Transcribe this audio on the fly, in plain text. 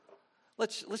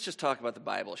Let's just talk about the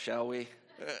Bible, shall we?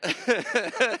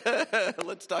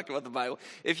 Let's talk about the Bible.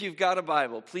 If you've got a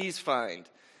Bible, please find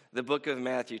the book of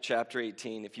Matthew, chapter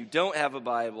 18. If you don't have a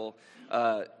Bible,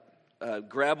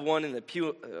 grab one in the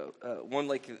pew, one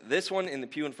like this one in the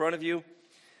pew in front of you,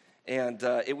 and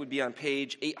it would be on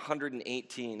page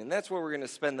 818. And that's where we're going to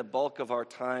spend the bulk of our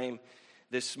time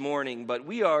this morning. But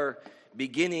we are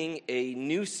beginning a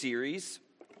new series,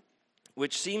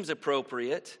 which seems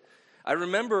appropriate. I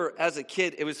remember as a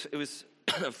kid, it was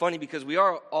funny because we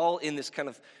are all in this kind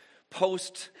of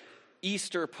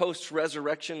post-Easter,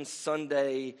 post-resurrection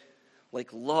Sunday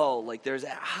lull. There's a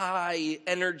high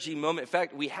energy moment. In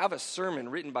fact, we have a sermon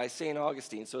written by St.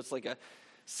 Augustine, so it's like a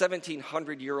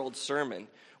 1,700-year-old sermon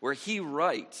where he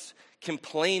writes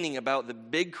complaining about the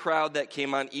big crowd that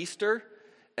came on Easter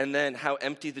and then how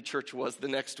empty the church was the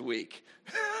next week.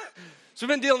 So we've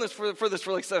been dealing for this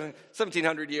for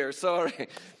 1,700 years. So all right.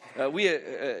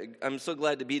 I'm so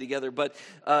glad to be together. But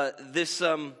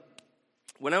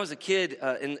when I was a kid,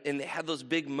 and they had those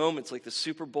big moments like the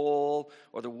Super Bowl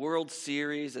or the World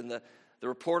Series, and the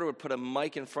reporter would put a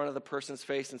mic in front of the person's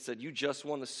face and said, "You just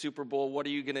won the Super Bowl. What are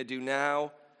you going to do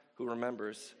now?" Who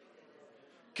remembers?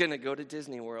 Going to go to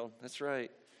Disney World. That's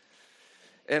right.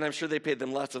 And I'm sure they paid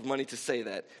them lots of money to say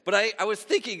that. But I was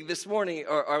thinking this morning,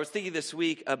 or I was thinking this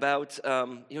week about,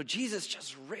 Jesus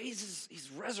just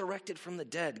he's resurrected from the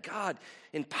dead. God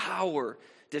in power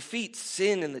defeats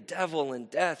sin and the devil and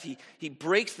death. He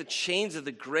breaks the chains of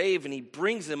the grave and he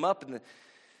brings them up. And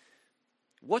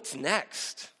what's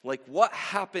next? What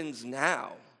happens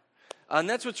now? And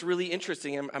that's what's really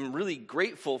interesting. I'm really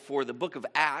grateful for the book of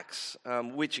Acts,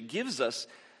 which gives us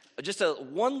just a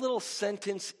one little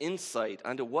sentence insight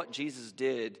onto what Jesus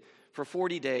did for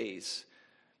 40 days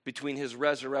between his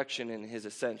resurrection and his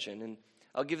ascension. And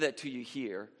I'll give that to you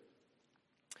here.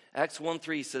 Acts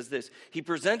 1:3 says this: "He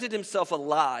presented himself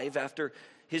alive after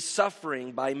his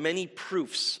suffering by many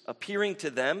proofs, appearing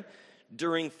to them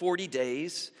during 40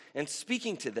 days and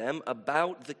speaking to them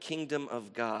about the kingdom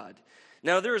of God."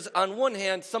 Now there's on one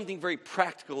hand something very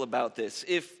practical about this.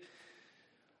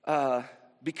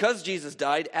 Because Jesus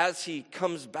died, as he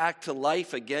comes back to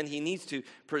life again, he needs to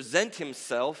present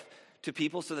himself to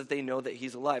people so that they know that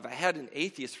he's alive. I had an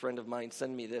atheist friend of mine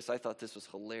send me this. I thought this was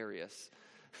hilarious.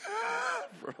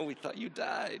 Bro, we thought you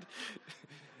died.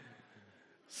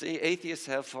 See, atheists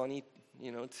have funny,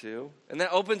 too. And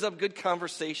that opens up good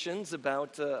conversations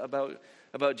about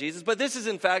Jesus. But this is,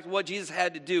 in fact, what Jesus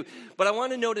had to do. But I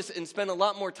want to notice and spend a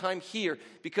lot more time here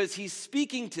because he's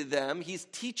speaking to them. He's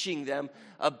teaching them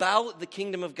about the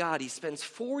kingdom of God. He spends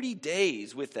 40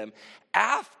 days with them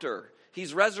after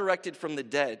he's resurrected from the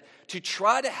dead to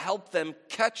try to help them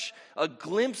catch a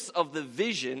glimpse of the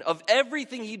vision of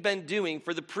everything he'd been doing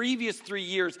for the previous 3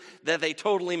 years that they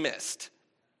totally missed.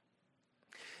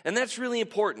 And that's really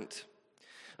important.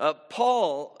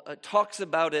 Paul talks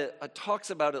about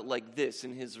it like this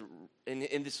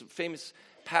in this famous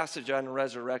passage on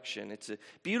resurrection. It's a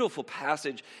beautiful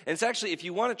passage, and it's actually, if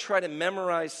you want to try to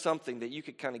memorize something that you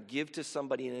could kind of give to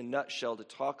somebody in a nutshell to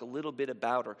talk a little bit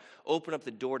about, or open up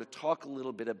the door to talk a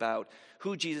little bit about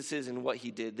who Jesus is and what he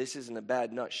did, this isn't a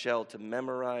bad nutshell to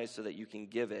memorize so that you can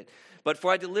give it. But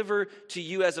for I deliver to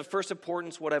you as of first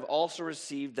importance what I've also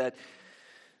received, that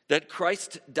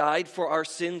Christ died for our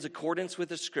sins accordance with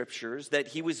the Scriptures, that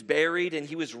he was buried and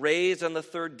he was raised on the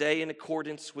third day in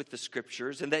accordance with the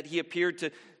Scriptures, and that he appeared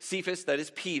to Cephas, that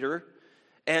is Peter,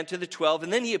 and to the 12,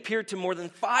 and then he appeared to more than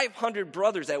 500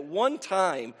 brothers at one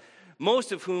time,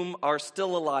 most of whom are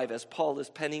still alive as Paul is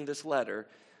penning this letter,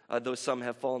 though some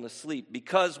have fallen asleep.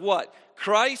 Because what?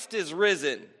 Christ is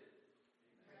risen.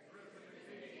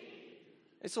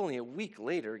 It's only a week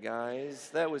later, guys.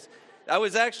 That was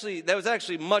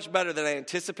actually much better than I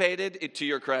anticipated, to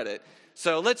your credit.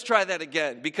 So let's try that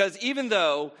again, because even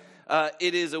though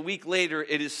it is a week later,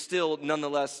 it is still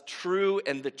nonetheless true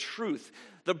and the truth.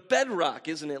 The bedrock,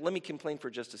 isn't it? Let me complain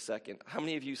for just a second. How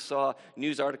many of you saw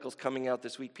news articles coming out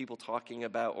this week, people talking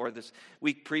about, or this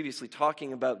week previously,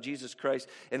 talking about Jesus Christ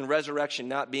and resurrection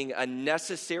not being a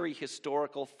necessary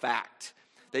historical fact?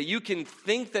 That you can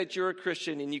think that you're a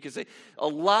Christian and you can say a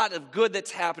lot of good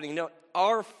that's happening. No,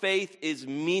 our faith is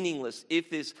meaningless if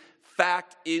this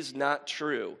fact is not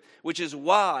true, which is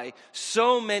why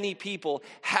so many people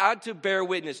had to bear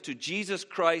witness to Jesus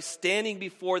Christ standing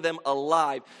before them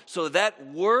alive so that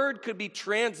word could be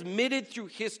transmitted through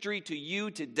history to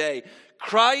you today.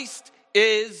 Christ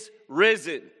is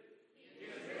risen. He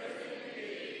is risen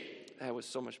indeed. That was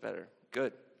so much better.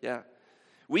 Good, yeah.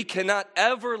 We cannot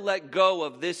ever let go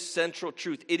of this central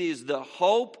truth. It is the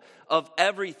hope of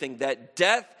everything, that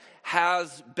death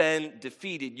has been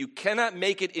defeated. You cannot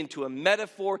make it into a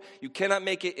metaphor. You cannot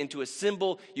make it into a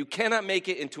symbol. You cannot make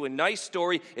it into a nice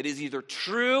story. It is either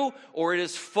true or it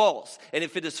is false. And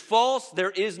if it is false,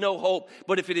 there is no hope.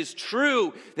 But if it is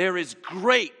true, there is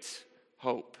great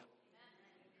hope.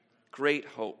 Great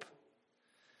hope.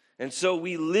 And so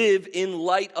we live in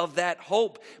light of that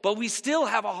hope. But we still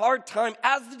have a hard time,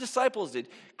 as the disciples did,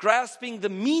 grasping the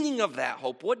meaning of that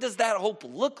hope. What does that hope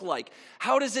look like?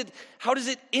 How does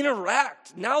it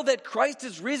interact? Now that Christ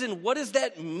is risen, what does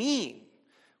that mean?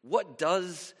 What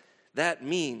does that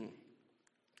mean?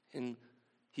 And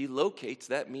he locates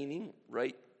that meaning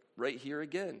right here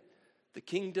again. The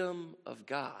kingdom of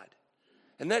God.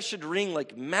 And that should ring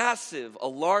like massive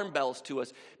alarm bells to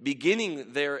us,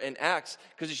 beginning there in Acts,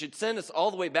 because it should send us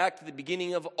all the way back to the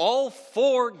beginning of all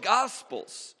four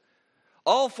Gospels.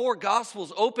 All four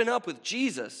Gospels open up with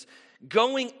Jesus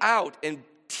going out and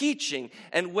teaching.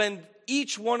 And when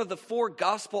each one of the four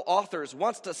Gospel authors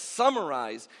wants to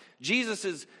summarize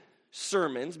Jesus'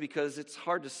 sermons, because it's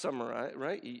hard to summarize,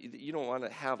 right? You don't want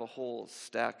to have a whole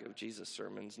stack of Jesus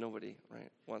sermons. Nobody, right,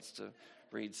 wants to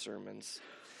read sermons.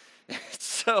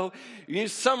 So you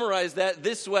summarize that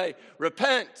this way: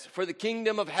 repent, for the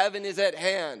kingdom of heaven is at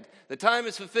hand. The time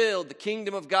is fulfilled. The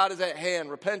kingdom of God is at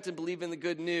hand. Repent and believe in the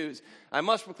good news. I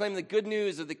must proclaim the good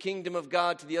news of the kingdom of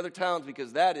God to the other towns,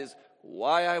 because that is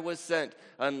why I was sent.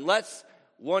 Unless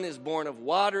one is born of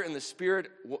water and the Spirit,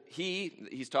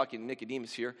 he's talking to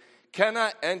Nicodemus here,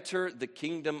 cannot enter the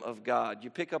kingdom of God. You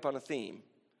pick up on a theme,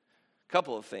 a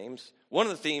couple of themes. One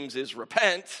of the themes is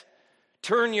repent.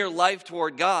 Turn your life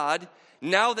toward God.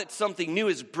 Now that something new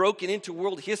is broken into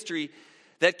world history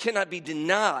that cannot be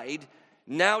denied,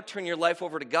 now turn your life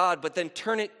over to God, but then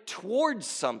turn it towards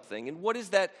something. And what is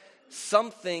that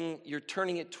something you're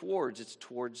turning it towards? It's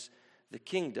towards the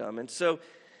kingdom. And so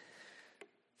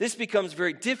this becomes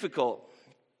very difficult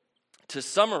to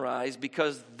summarize,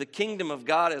 because the kingdom of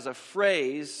God as a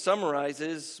phrase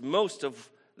summarizes most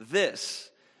of this,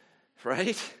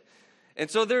 right? And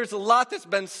so there's a lot that's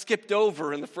been skipped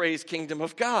over in the phrase kingdom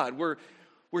of God. We're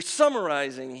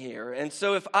summarizing here. And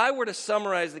so if I were to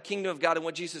summarize the kingdom of God and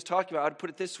what Jesus is talking about, I'd put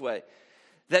it this way: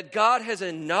 that God has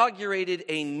inaugurated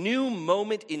a new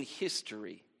moment in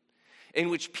history in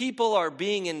which people are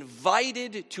being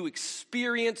invited to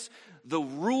experience the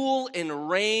rule and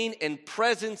reign and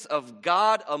presence of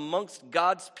God amongst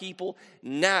God's people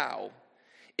now,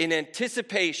 in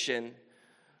anticipation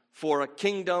for a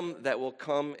kingdom that will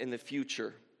come in the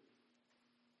future.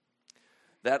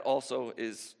 That also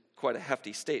is quite a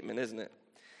hefty statement, isn't it?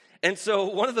 And so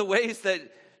one of the ways that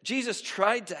Jesus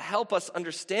tried to help us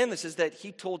understand this is that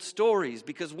he told stories,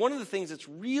 because one of the things that's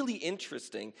really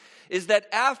interesting is that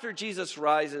after Jesus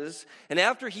rises and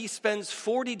after he spends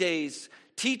 40 days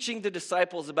teaching the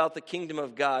disciples about the kingdom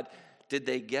of God, did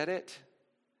they get it?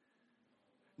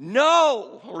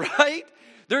 No, right?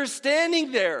 They're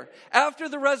standing there after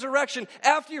the resurrection,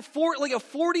 after a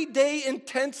 40-day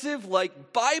intensive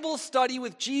Bible study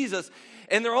with Jesus,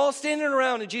 and they're all standing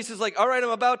around, and Jesus is like, all right, I'm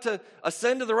about to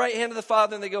ascend to the right hand of the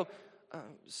Father, and they go,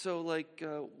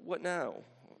 what now?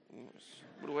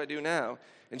 What do I do now?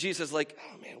 And Jesus is like,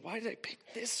 oh man, why did I pick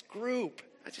this group?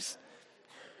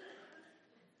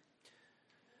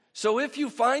 So if you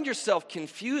find yourself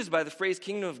confused by the phrase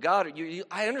kingdom of God,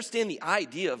 I understand the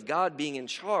idea of God being in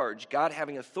charge, God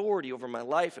having authority over my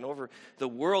life and over the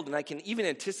world, and I can even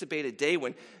anticipate a day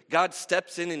when God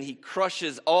steps in and he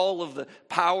crushes all of the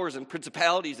powers and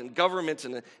principalities and governments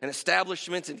and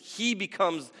establishments, and he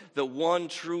becomes the one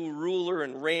true ruler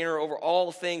and reigner over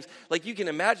all things. Like, you can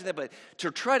imagine that, but to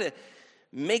try to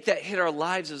make that hit our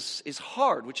lives is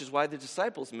hard, which is why the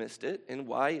disciples missed it and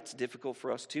why it's difficult for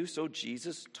us too. So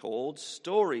Jesus told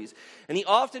stories. And he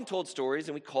often told stories,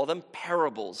 and we call them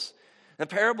parables. And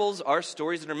parables are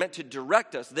stories that are meant to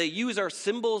direct us. They use our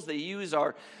symbols, they use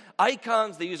our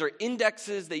icons, they use our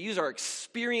indexes, they use our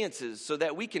experiences so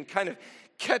that we can kind of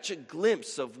catch a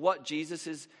glimpse of what Jesus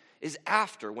is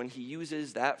after when he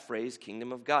uses that phrase,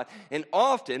 kingdom of God. And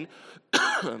often,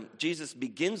 Jesus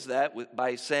begins that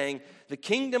by saying, the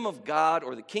kingdom of God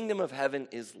or the kingdom of heaven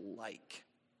is like.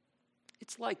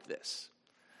 It's like this.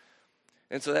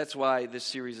 And so that's why this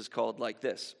series is called Like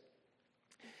This.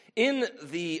 In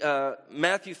the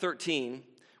Matthew 13,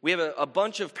 we have a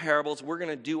bunch of parables. We're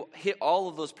going to hit all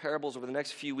of those parables over the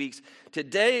next few weeks.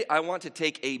 Today, I want to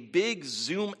take a big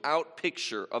zoom out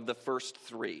picture of the first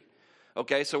three.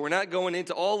 Okay, so we're not going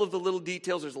into all of the little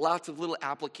details. There's lots of little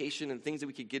application and things that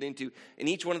we could get into in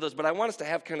each one of those. But I want us to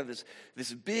have kind of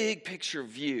this big picture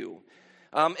view.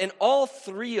 And all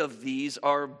three of these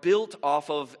are built off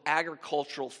of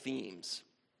agricultural themes.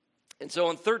 And so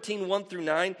on 13, 1 through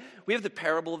 9, we have the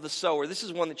parable of the sower. This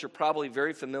is one that you're probably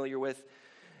very familiar with.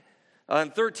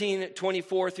 On 13,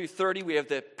 24 through 30, we have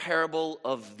the parable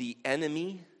of the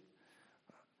enemy.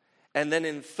 And then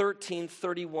in 13,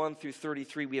 31 through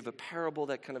 33, we have a parable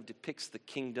that kind of depicts the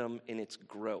kingdom in its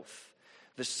growth.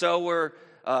 The sower,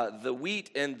 the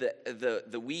wheat and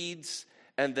the weeds,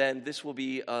 and then this will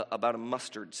be about a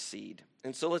mustard seed.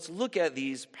 And so let's look at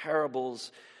these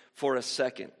parables for a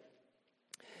second.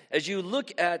 As you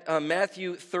look at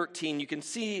Matthew 13, you can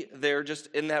see there just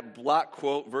in that block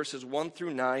quote, verses 1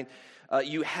 through 9,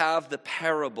 you have the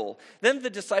parable. Then the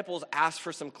disciples ask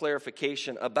for some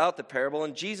clarification about the parable,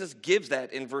 and Jesus gives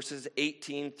that in verses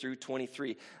 18 through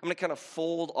 23. I'm going to kind of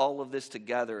fold all of this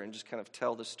together and just kind of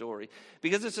tell the story,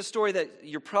 because it's a story that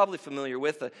you're probably familiar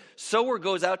with. A sower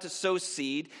goes out to sow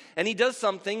seed, and he does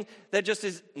something that just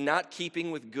is not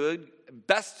keeping with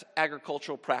best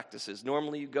agricultural practices.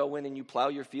 Normally you go in and you plow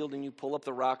your field and you pull up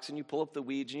the rocks and you pull up the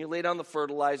weeds and you lay down the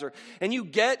fertilizer and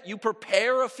you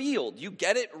prepare a field. You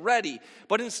get it ready.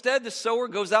 But instead the sower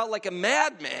goes out like a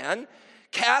madman,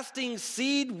 casting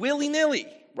seed willy-nilly,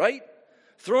 right?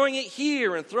 Throwing it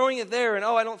here and throwing it there, and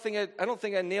I don't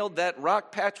think I nailed that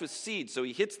rock patch with seed. So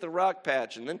he hits the rock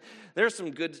patch, and then there's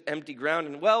some good empty ground,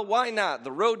 and well, why not?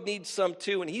 The road needs some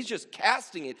too, and he's just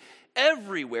casting it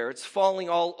everywhere. It's falling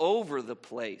all over the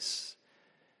place.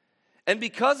 And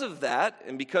because of that,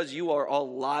 and because you are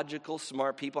all logical,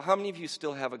 smart people, how many of you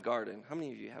still have a garden? How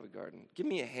many of you have a garden? Give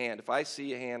me a hand. If I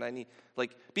see a hand, I need,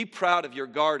 be proud of your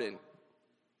garden.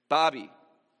 Bobby,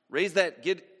 raise that,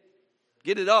 get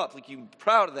it up, you're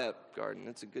proud of that garden.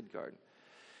 It's a good garden.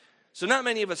 So not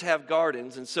many of us have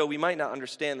gardens, and so we might not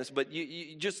understand this, but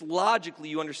you just logically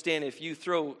you understand if you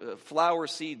throw flower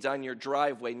seeds on your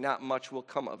driveway, not much will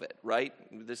come of it, right?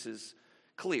 This is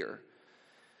clear.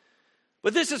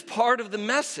 But this is part of the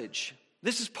message.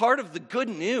 This is part of the good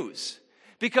news.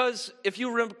 Because if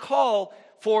you recall,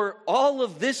 for all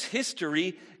of this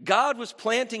history, God was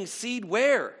planting seed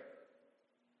where?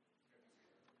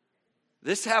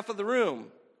 This half of the room.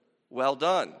 Well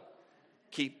done.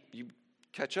 You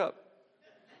catch up.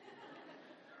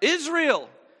 Israel.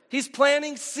 He's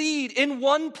planting seed in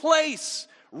one place,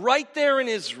 right there in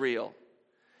Israel.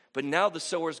 But now the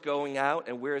sower's going out,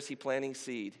 and where is he planting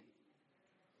seed?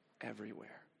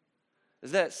 Everywhere.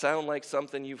 Does that sound like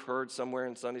something you've heard somewhere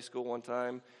in Sunday school one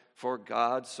time? For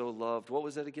God so loved, what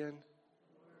was that again?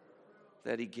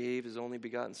 That he gave his only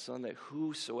begotten Son, that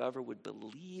whosoever would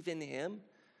believe in him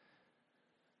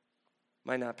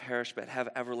might not perish but have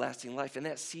everlasting life. And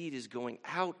that seed is going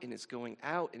out and it's going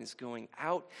out and it's going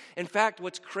out. In fact,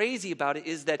 what's crazy about it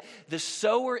is that the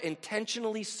sower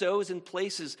intentionally sows in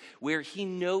places where he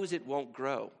knows it won't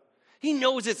grow. He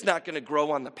knows it's not going to grow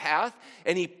on the path,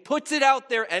 and he puts it out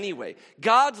there anyway.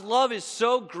 God's love is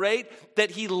so great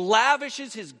that he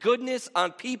lavishes his goodness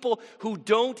on people who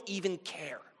don't even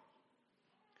care.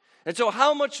 And so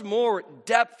how much more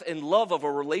depth and love of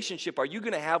a relationship are you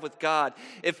going to have with God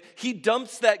if he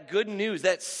dumps that good news,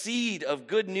 that seed of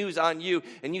good news on you,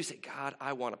 and you say, God,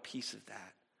 I want a piece of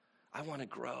that. I want to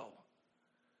grow.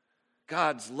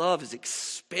 God's love is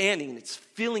expanding. It's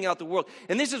filling out the world.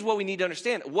 And this is what we need to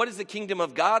understand. What is the kingdom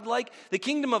of God like? The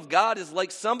kingdom of God is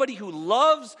like somebody who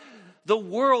loves the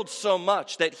world so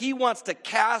much that he wants to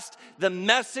cast the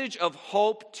message of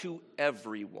hope to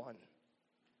everyone.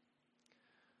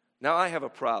 Now, I have a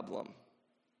problem.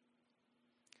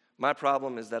 My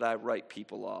problem is that I write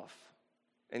people off.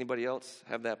 Anybody else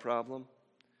have that problem?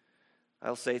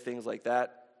 I'll say things like,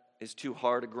 that is too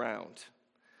hard a ground,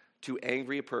 too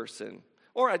angry a person,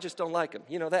 or I just don't like them.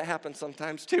 You know, that happens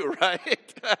sometimes too,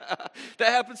 right? That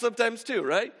happens sometimes too,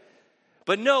 right?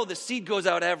 But no, the seed goes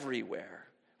out everywhere.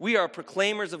 We are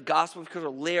proclaimers of gospel because we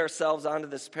lay ourselves onto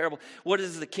this parable. What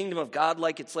is the kingdom of God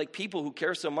like? It's like people who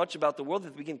care so much about the world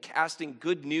that they begin casting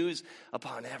good news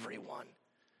upon everyone,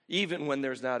 even when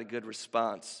there's not a good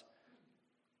response.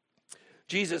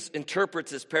 Jesus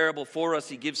interprets this parable for us.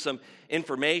 He gives some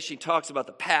information. He talks about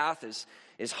the path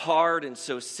is hard, and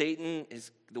so Satan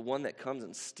is the one that comes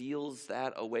and steals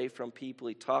that away from people.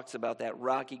 He talks about that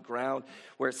rocky ground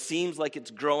where it seems like it's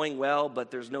growing well,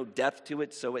 but there's no depth to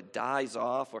it, so it dies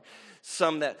off. Or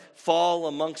some that fall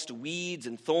amongst weeds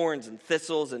and thorns and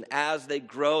thistles, and as they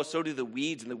grow, so do the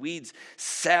weeds, and the weeds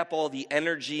sap all the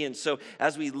energy. And so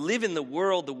as we live in the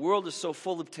world is so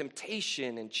full of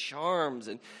temptation and charms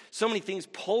and so many things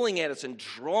pulling at us and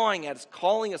drawing at us,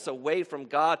 calling us away from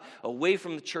God, away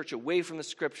from the church, away from the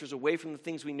scriptures, away from the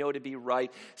things we know to be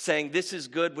right, saying this is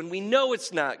good when we know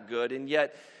it's not good, and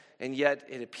yet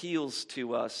it appeals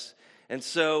to us. And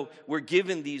so we're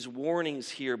given these warnings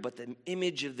here, but the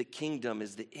image of the kingdom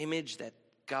is the image that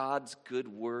God's good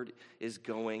word is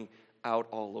going out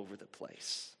all over the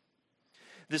place.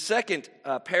 The second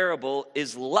parable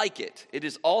is like it. It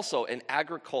is also an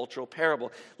agricultural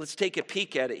parable. Let's take a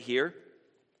peek at it here.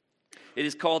 It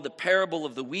is called the parable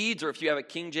of the weeds, or if you have a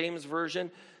King James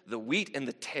version, the wheat and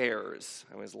the tares.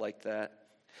 I always like that.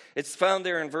 It's found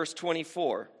there in verse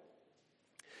 24.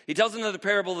 He tells another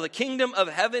parable, the kingdom of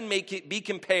heaven may be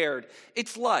compared.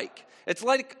 It's like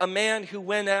a man who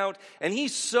went out and he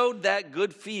sowed that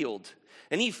good field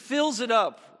and he fills it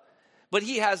up, but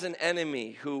he has an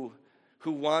enemy who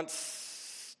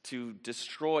wants to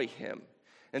destroy him.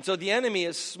 And so the enemy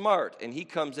is smart, and he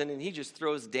comes in and he just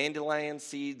throws dandelion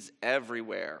seeds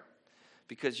everywhere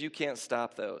because you can't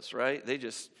stop those, right? They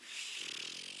just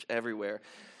everywhere.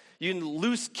 You can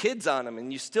loose kids on them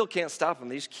and you still can't stop them.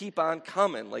 They just keep on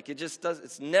coming. Like it just does,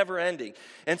 it's never ending.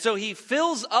 And so he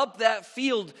fills up that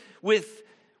field with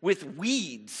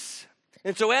weeds.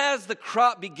 And so as the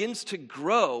crop begins to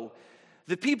grow,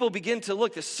 the people begin to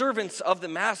look, the servants of the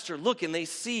master look and they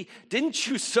see, didn't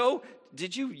you sow?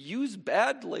 Did you use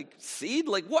bad seed?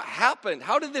 What happened?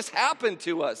 How did this happen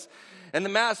to us? And the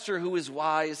master, who is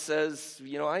wise, says,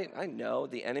 I know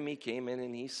the enemy came in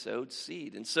and he sowed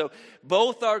seed. And so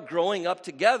both are growing up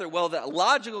together. Well, the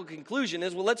logical conclusion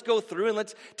is, let's go through and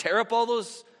let's tear up all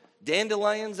those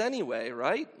dandelions anyway,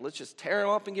 right? Let's just tear them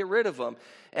up and get rid of them.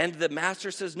 And the master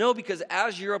says, no, because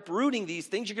as you're uprooting these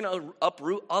things, you're going to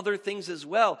uproot other things as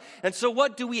well. And so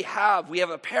what do we have? We have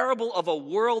a parable of a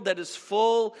world that is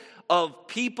full of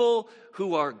people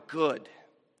who are good,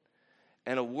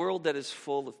 and a world that is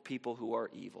full of people who are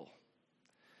evil.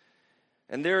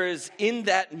 And there is in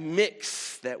that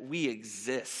mix that we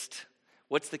exist.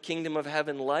 What's the kingdom of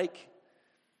heaven like?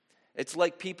 It's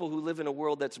like people who live in a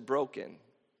world that's broken.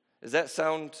 Does that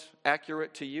sound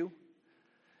accurate to you?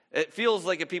 It feels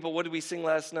like people, what did we sing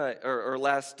last night or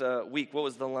last week? What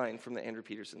was the line from the Andrew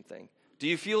Peterson thing? Do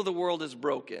you feel the world is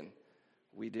broken?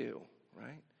 We do,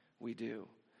 right? We do.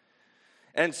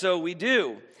 And so we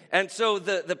do. And so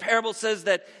the parable says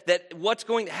that what's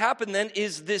going to happen then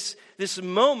is this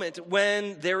moment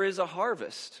when there is a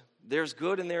harvest. There's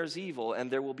good and there's evil, and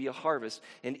there will be a harvest.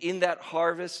 And in that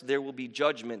harvest, there will be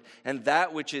judgment. And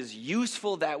that which is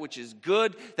useful, that which is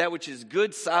good,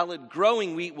 solid,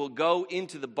 growing wheat will go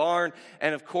into the barn.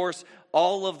 And of course,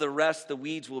 all of the rest, the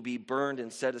weeds, will be burned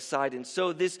and set aside. And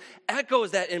so this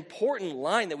echoes that important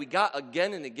line that we got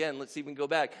again and again. Let's even go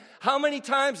back. How many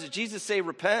times does Jesus say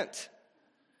repent?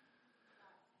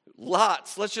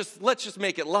 Lots. Let's just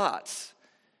make it lots.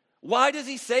 Why does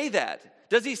he say that?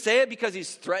 Does he say it because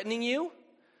he's threatening you?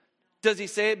 Does he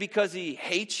say it because he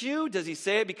hates you? Does he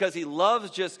say it because he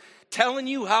loves just telling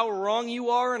you how wrong you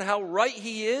are and how right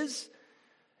he is?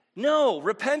 No,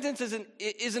 repentance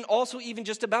isn't also even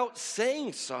just about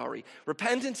saying sorry.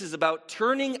 Repentance is about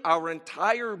turning our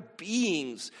entire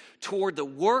beings toward the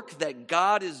work that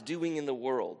God is doing in the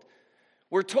world.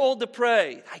 We're told to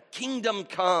pray, thy kingdom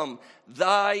come,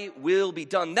 thy will be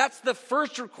done. That's the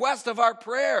first request of our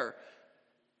prayer.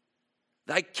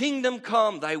 Thy kingdom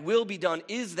come, thy will be done.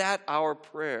 Is that our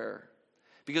prayer?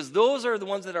 Because those are the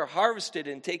ones that are harvested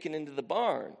and taken into the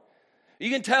barn. You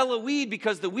can tell a weed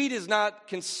because the weed is not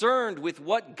concerned with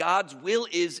what God's will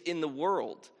is in the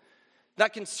world.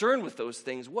 Not concerned with those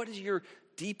things. What is your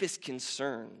deepest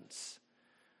concerns?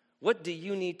 What do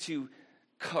you need to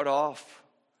cut off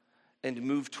and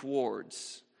move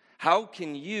towards? How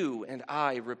can you and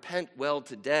I repent well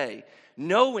today,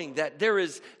 knowing that there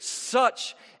is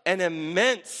such an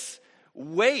immense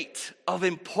weight of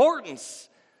importance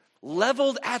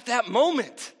leveled at that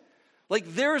moment?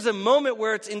 Like there is a moment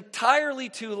where it's entirely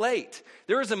too late.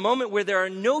 There is a moment where there are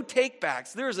no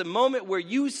takebacks. There is a moment where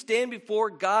you stand before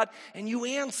God and you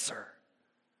answer.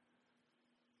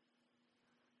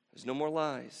 There's no more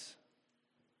lies.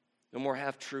 No more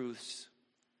half-truths.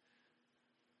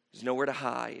 There's nowhere to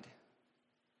hide.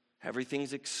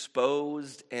 Everything's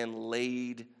exposed and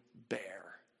laid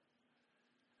bare.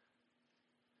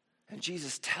 And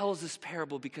Jesus tells this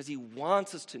parable because he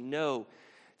wants us to know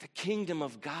the kingdom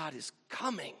of God is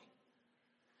coming.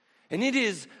 And it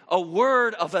is a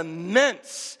word of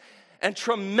immense and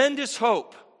tremendous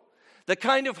hope. The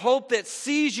kind of hope that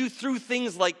sees you through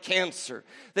things like cancer,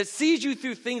 that sees you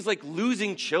through things like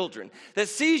losing children, that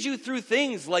sees you through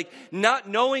things like not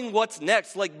knowing what's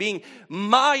next, like being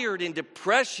mired in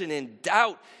depression and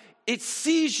doubt. It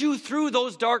sees you through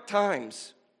those dark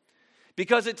times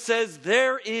because it says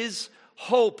there is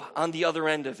hope on the other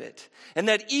end of it. And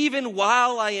that even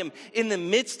while I am in the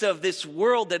midst of this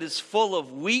world that is full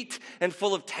of wheat and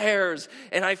full of tares,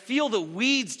 and I feel the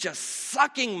weeds just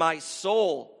sucking my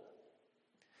soul,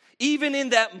 Even in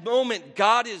that moment,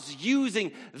 God is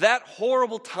using that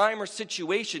horrible time or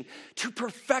situation to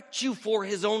perfect you for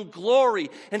his own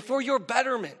glory and for your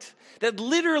betterment. That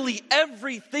literally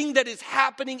everything that is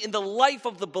happening in the life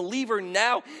of the believer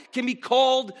now can be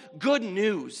called good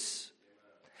news.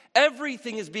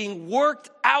 Everything is being worked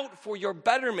out for your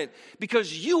betterment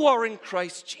because you are in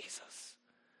Christ Jesus.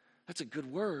 That's a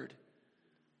good word.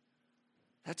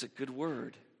 That's a good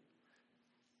word.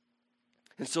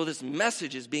 And so this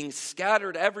message is being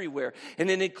scattered everywhere. And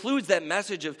it includes that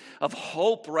message of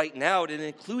hope right now. And it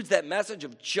includes that message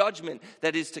of judgment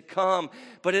that is to come.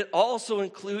 But it also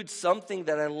includes something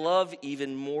that I love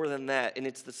even more than that. And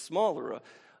it's the smaller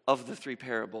of the three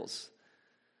parables.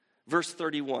 Verse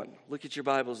 31. Look at your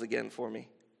Bibles again for me.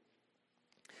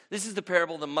 This is the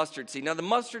parable of the mustard seed. Now the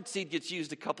mustard seed gets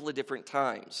used a couple of different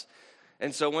times.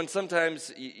 And so when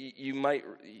sometimes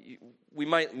we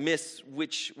might miss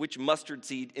which mustard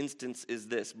seed instance is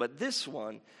this, but this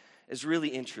one is really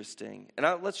interesting. And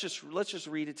let's just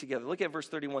read it together. Look at verse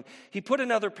 31. He put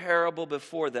another parable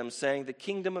before them, saying, "The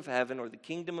kingdom of heaven, or the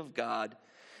kingdom of God,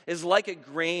 is like a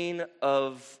grain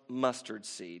of mustard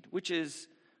seed," which is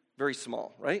very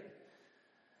small, right?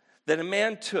 "That a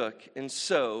man took and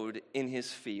sowed in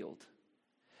his field.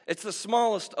 It's the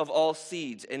smallest of all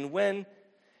seeds, and when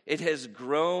it has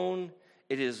grown,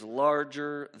 it is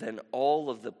larger than all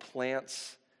of the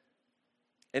plants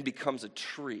and becomes a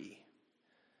tree.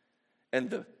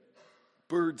 And the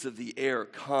birds of the air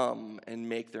come and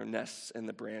make their nests in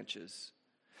the branches."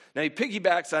 Now he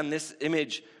piggybacks on this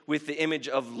image with the image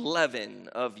of leaven,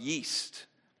 of yeast,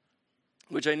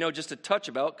 which I know just a touch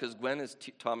about because Gwen has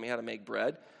taught me how to make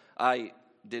bread. I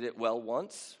did it well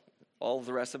once. All of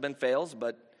the rest have been fails,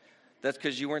 but that's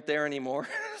because you weren't there anymore.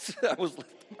 I was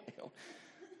left on my own.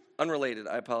 Unrelated,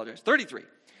 I apologize. 33.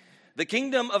 "The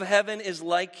kingdom of heaven is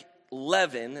like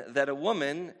leaven that a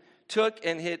woman took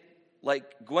and hid,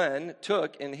 like Gwen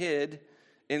took and hid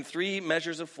in 3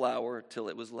 measures of flour till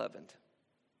it was leavened."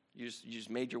 You just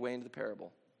made your way into the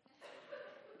parable.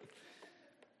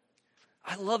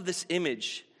 I love this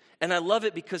image, and I love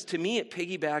it because to me it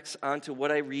piggybacks onto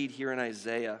what I read here in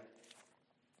Isaiah.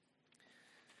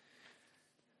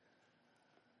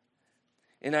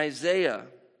 In Isaiah,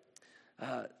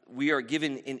 we are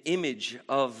given an image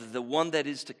of the one that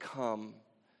is to come.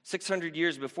 600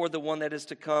 years before the one that is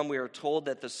to come, we are told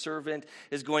that the servant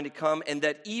is going to come, and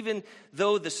that even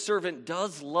though the servant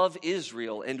does love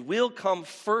Israel and will come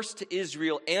first to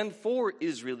Israel and for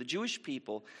Israel, the Jewish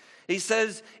people, he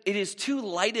says, "It is too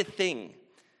light a thing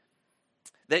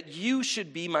that you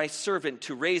should be my servant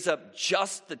to raise up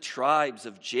just the tribes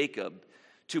of Jacob,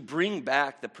 to bring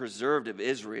back the preserved of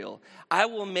Israel. I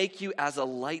will make you as a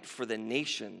light for the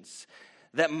nations,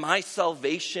 that my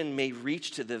salvation may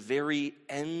reach to the very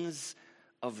ends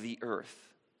of the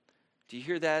earth." Do you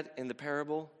hear that in the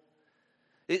parable?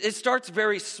 It starts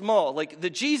very small. Like the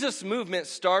Jesus movement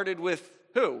started with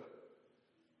who?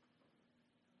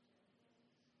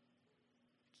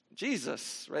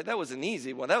 Jesus, right? That was an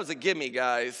easy one. That was a gimme,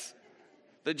 guys.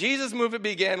 The Jesus movement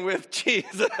began with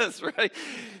Jesus, right?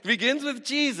 It begins with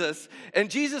Jesus, and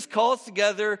Jesus calls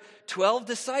together 12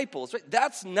 disciples, right?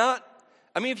 That's not,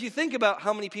 if you think about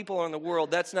how many people are in the world,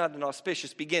 that's not an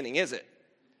auspicious beginning, is it?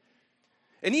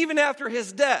 And even after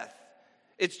his death,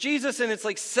 it's Jesus and it's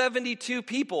like 72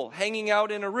 people hanging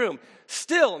out in a room.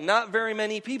 Still, not very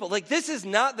many people. Like, this is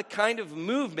not the kind of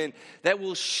movement that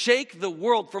will shake the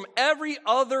world. From every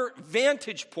other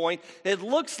vantage point, it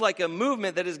looks like a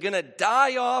movement that is going to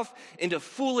die off into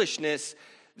foolishness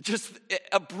just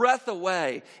a breath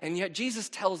away. And yet Jesus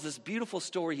tells this beautiful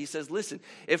story. He says, listen,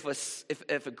 if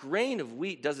a grain of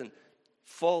wheat doesn't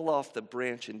fall off the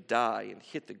branch and die and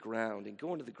hit the ground and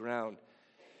go into the ground,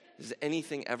 does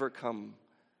anything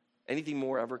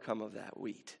more ever come of that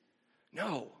wheat?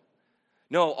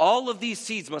 No, all of these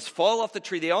seeds must fall off the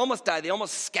tree. They almost die. They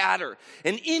almost scatter.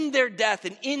 And in their death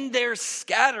and in their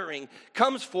scattering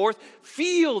comes forth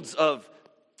fields of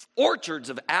orchards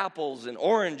of apples and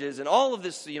oranges and all of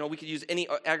this. We could use any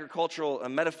agricultural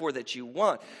metaphor that you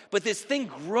want. But this thing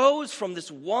grows from this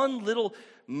one little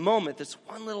moment, this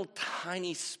one little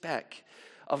tiny speck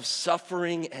of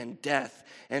suffering and death.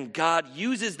 And God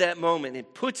uses that moment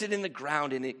and puts it in the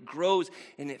ground, and it grows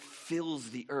and it fills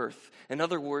the earth. In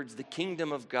other words, the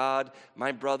kingdom of God,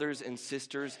 my brothers and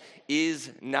sisters, is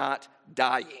not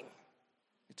dying.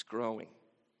 It's growing.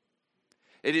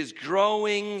 It is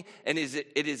growing and it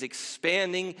is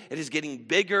expanding. It is getting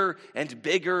bigger and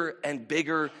bigger and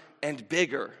bigger and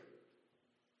bigger.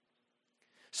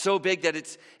 So big that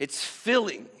it's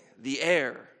filling the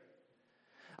air.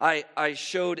 I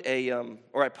showed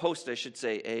I posted,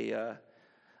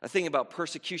 a thing about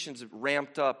persecutions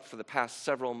ramped up for the past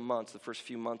several months. The first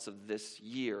few months of this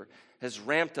year has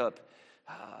ramped up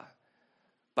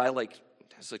by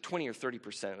it's like 20 or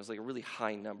 30%. It was like a really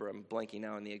high number. I'm blanking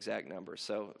now on the exact number.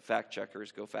 So fact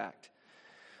checkers, go fact.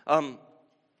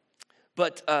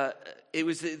 But it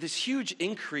was this huge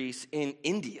increase in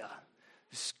India,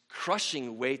 this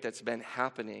crushing weight that's been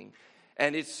happening.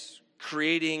 And it's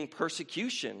creating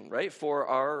persecution, right, for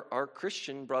our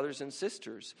Christian brothers and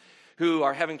sisters who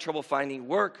are having trouble finding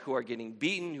work, who are getting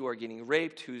beaten, who are getting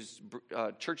raped, whose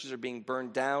churches are being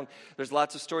burned down. There's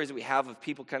lots of stories that we have of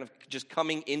people kind of just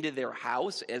coming into their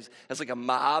house as like a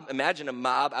mob. Imagine a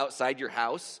mob outside your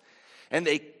house. And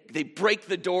they break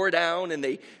the door down, and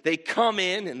they come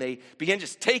in, and they begin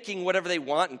just taking whatever they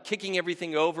want and kicking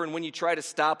everything over. And when you try to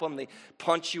stop them, they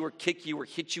punch you or kick you or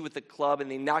hit you with a club, and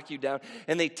they knock you down.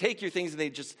 And they take your things, and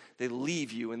they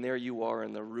leave you, and there you are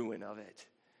in the ruin of it.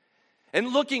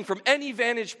 And looking from any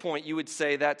vantage point, you would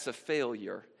say that's a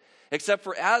failure. Except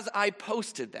for as I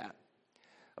posted that,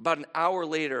 about an hour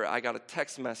later, I got a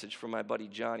text message from my buddy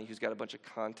Johnny, who's got a bunch of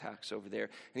contacts over there.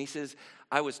 And he says,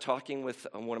 I was talking with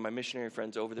one of my missionary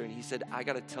friends over there, and he said, I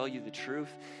got to tell you the truth,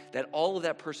 that all of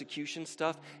that persecution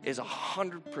stuff is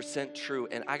 100% true.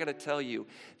 And I got to tell you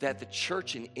that the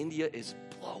church in India is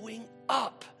blowing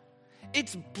up.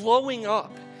 It's blowing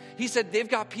up. He said they've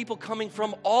got people coming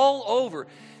from all over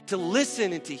to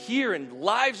listen and to hear, and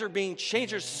lives are being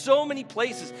changed. There's so many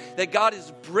places that God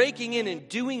is breaking in and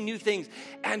doing new things.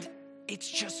 And it's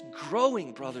just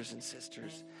growing, brothers and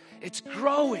sisters. It's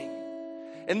growing.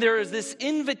 And there is this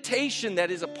invitation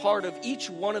that is a part of each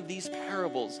one of these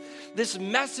parables. This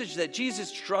message that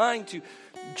Jesus is trying to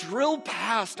drill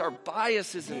past our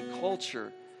biases and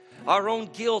culture, our own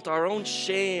guilt, our own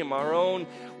shame, our own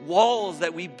walls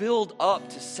that we build up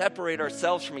to separate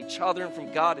ourselves from each other and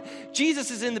from God.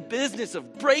 Jesus is in the business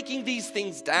of breaking these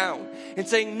things down and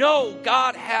saying, no,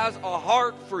 God has a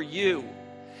heart for you.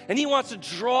 And he wants to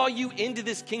draw you into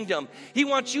this kingdom. He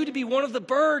wants you to be one of the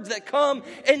birds that come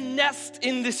and nest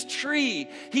in this tree.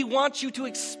 He wants you to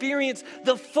experience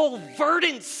the full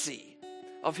verdancy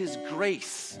of his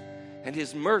grace and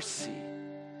his mercy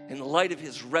in the light of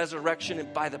his resurrection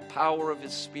and by the power of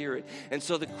his Spirit. And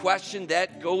so the question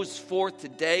that goes forth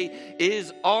today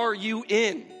is, are you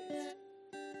in?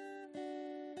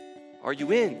 Are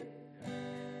you in?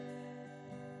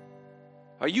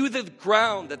 Are you the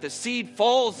ground that the seed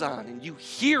falls on and you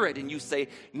hear it and you say,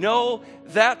 no,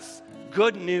 that's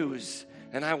good news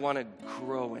and I want to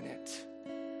grow in it.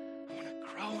 I want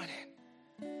to grow in it.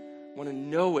 I want to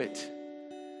know it.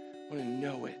 I want to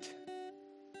know it.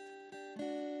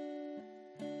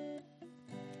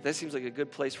 That seems like a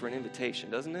good place for an invitation,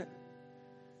 doesn't it?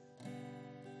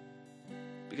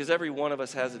 Because every one of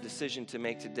us has a decision to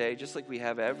make today, just like we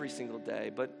have every single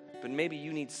day, but maybe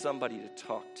you need somebody to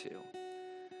talk to.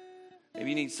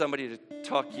 Maybe you need somebody to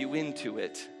talk you into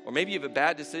it. Or maybe you have a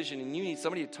bad decision and you need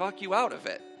somebody to talk you out of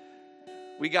it.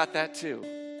 We got that too.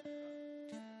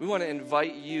 We want to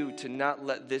invite you to not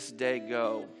let this day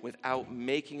go without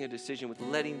making a decision, with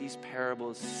letting these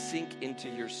parables sink into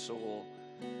your soul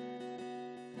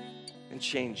and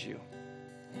change you.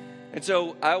 And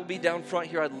so I'll be down front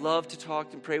here. I'd love to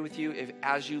talk and pray with you. If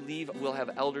as you leave, we'll have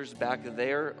elders back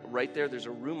there, right there. There's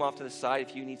a room off to the side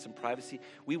if you need some privacy.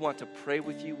 We want to pray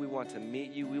with you. We want to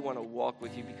meet you. We want to walk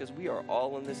with you because we are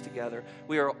all in this together.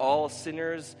 We are all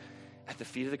sinners at the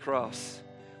feet of the cross.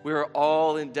 We are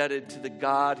all indebted to the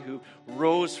God who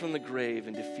rose from the grave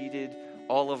and defeated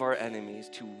all of our enemies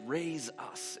to raise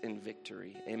us in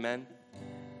victory. Amen?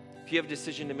 If you have a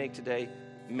decision to make today,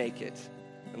 make it.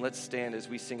 And let's stand as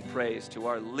we sing praise to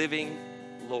our living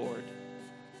Lord.